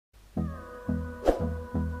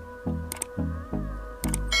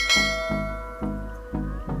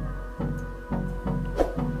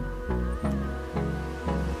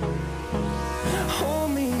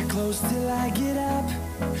close till I get up.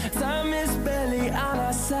 Time is barely on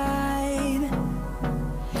our side.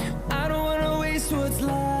 I don't wanna waste what's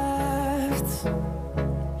left.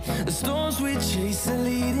 The storms we chase are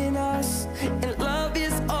leading us, and love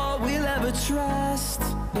is all we'll ever trust.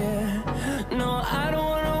 Yeah, no, I don't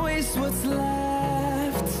wanna waste what's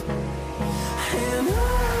left. And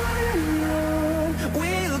on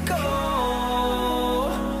we'll go,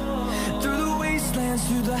 through the wastelands,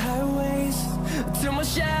 through the highways, till my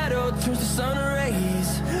shadow turns to sun rays.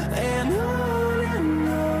 And on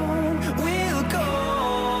we'll go,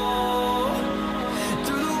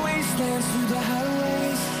 through the wastelands, through the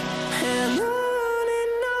highways, and on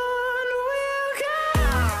we'll go.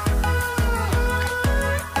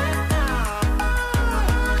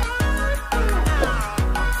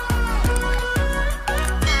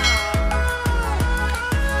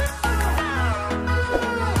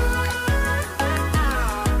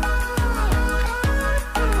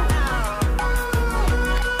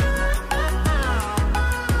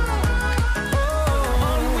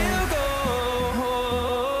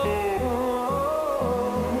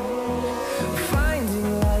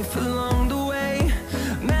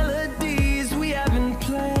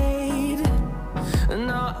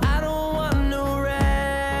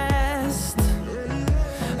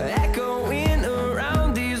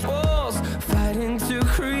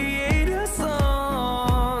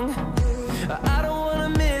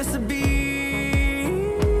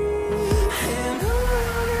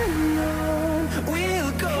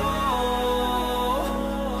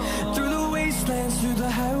 Through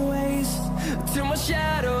the highways, till my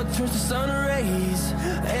shadow turns to sun rays.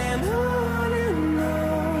 And on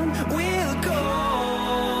we'll go,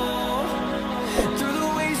 through the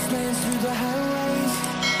wastelands, through the highways,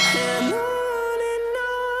 and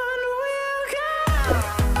on we'll go.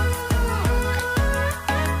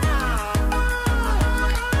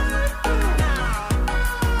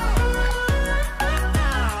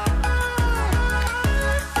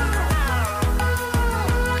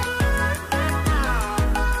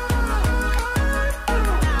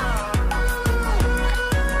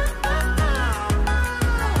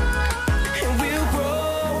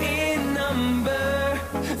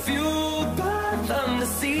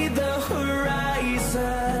 See the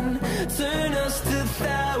horizon, turn us to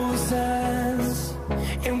thousands,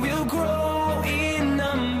 and we'll grow in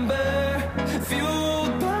number,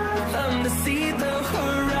 fueled by them. To see the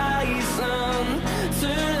horizon,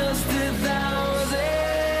 turn us to thousands,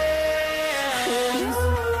 and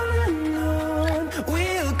on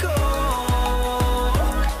we'll go,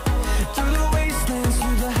 through the wastelands,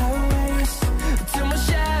 through the highways, till my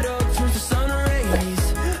shadow turns to sun rays.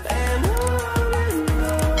 And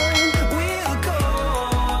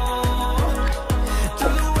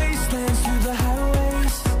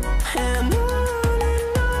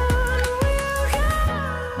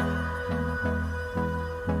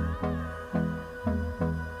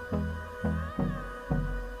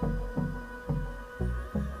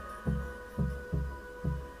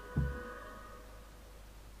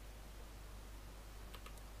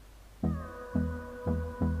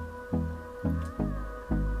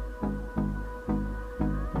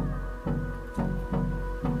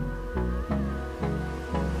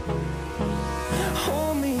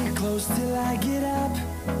close till I get up.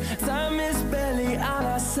 Time is barely on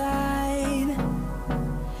our side.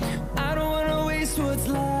 I don't wanna waste what's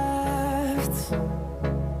left.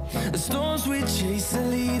 The storms we chase are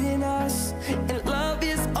leading us, and love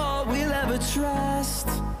is all we'll ever trust.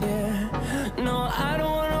 Yeah, no, I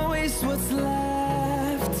don't wanna waste what's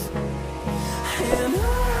left. And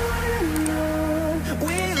on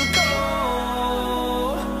we'll go,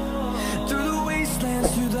 through the wastelands,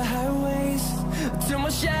 through the highways, till my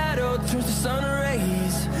shadow turns to sun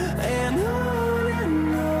rays. And on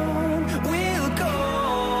we'll go,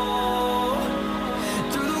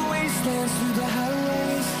 through the wastelands, through the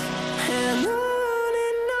highways, and on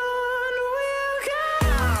we'll go.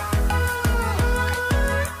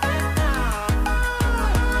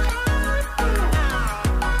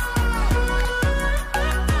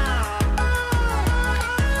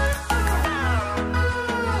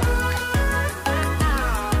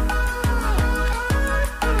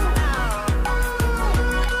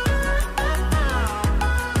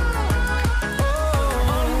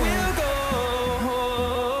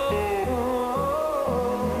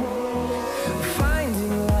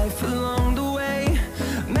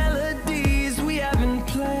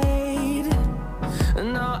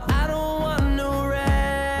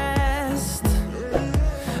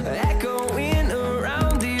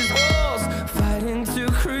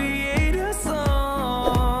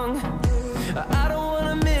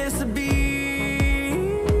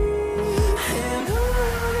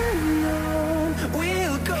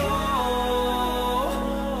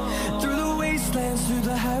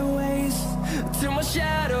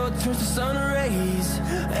 sun rays,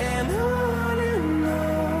 and on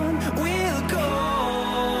we'll go,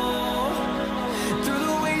 through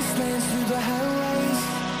the wastelands, through the highways,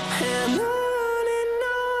 and on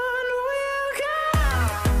we'll go.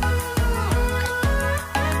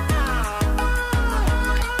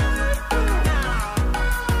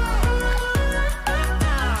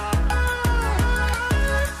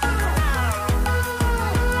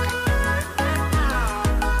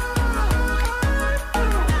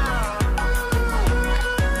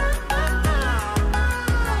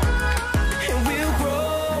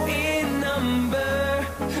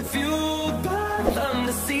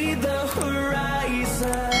 See the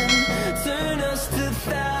horizon, turn us to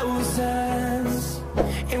thousands,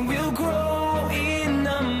 and we'll grow in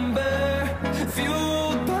number,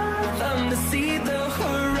 fueled by them to see the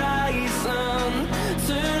horizon,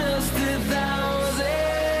 turn us to thousands,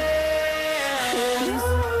 and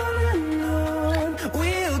on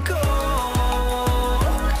we'll go,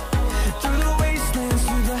 through the wastelands,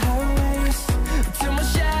 through the highways, till my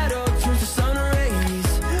shadow turns to sun rays,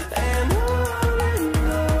 and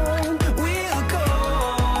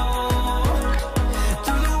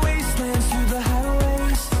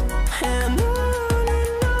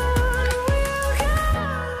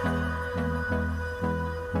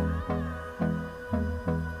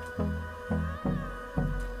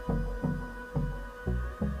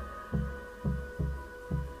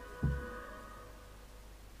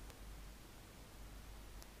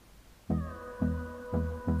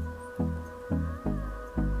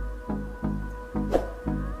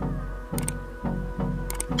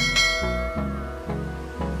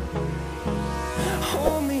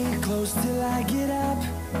close till I get up.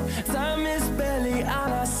 Time is barely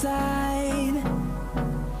on our side.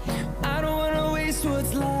 I don't wanna waste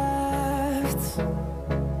what's left.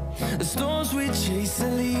 The storms we chase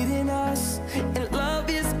are leading us, and love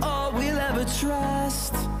is all we'll ever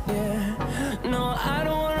trust. Yeah, no, I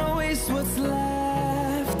don't wanna waste what's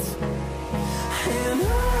left. And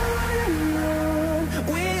on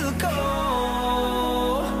we'll go,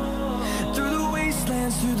 through the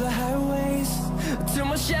wastelands, through the highways, till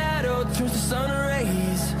my shadow turns to sun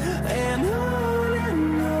rays, and on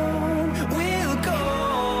we'll go,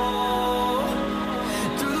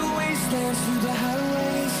 through the wastelands, through the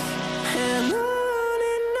highways, and on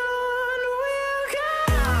we'll go.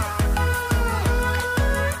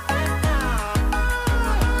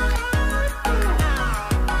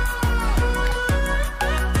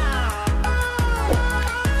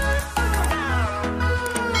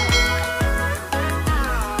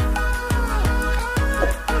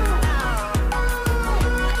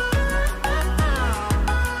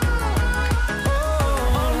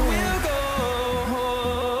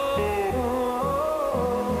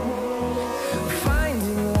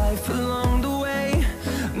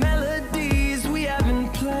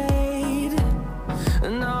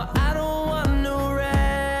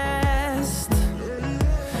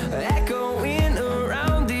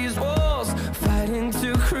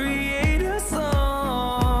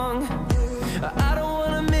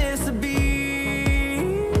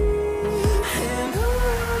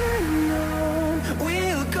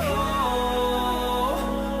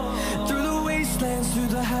 Through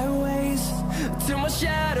the highways, till my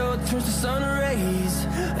shadow turns to sun rays,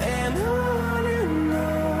 and on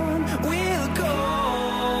we'll go,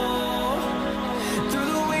 through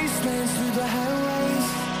the wastelands, through the highways,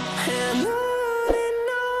 and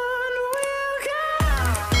on we'll go.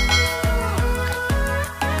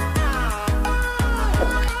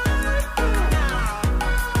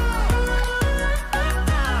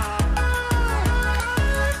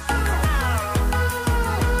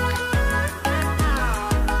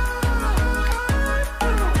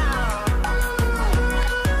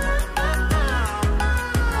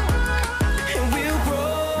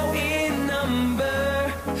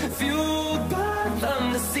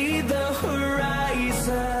 See the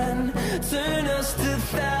horizon, turn us to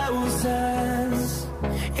thousands,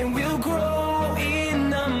 and we'll grow in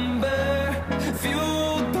number,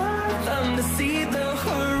 fueled by them to see the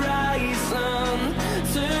horizon,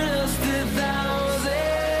 turn us to thousands,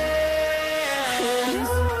 and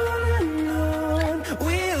on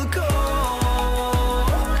we'll go,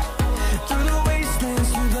 through the wastelands,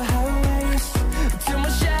 through the highways, till my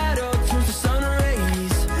shadow turns to sun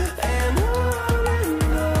rays, and on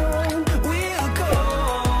we'll go,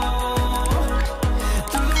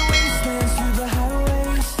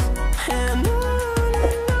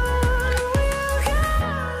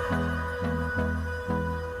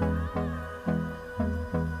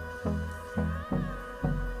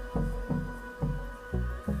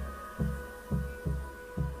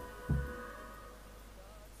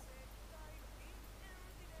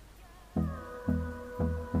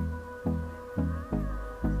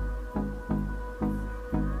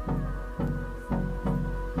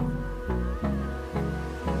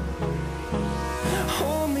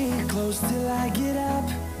 till I get up.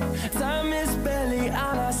 Time is barely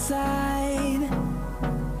on our side.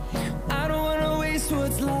 I don't wanna waste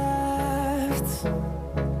what's left.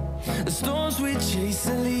 The storms we chase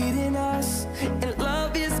are leading us, and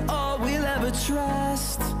love is all we'll ever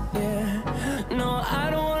trust. Yeah, no, I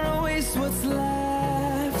don't wanna waste what's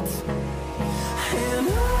left. And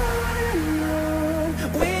on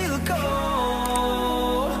we'll go,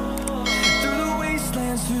 through the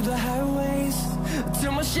wastelands, through the highways,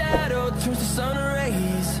 till my shadow turns to sun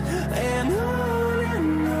rays. And on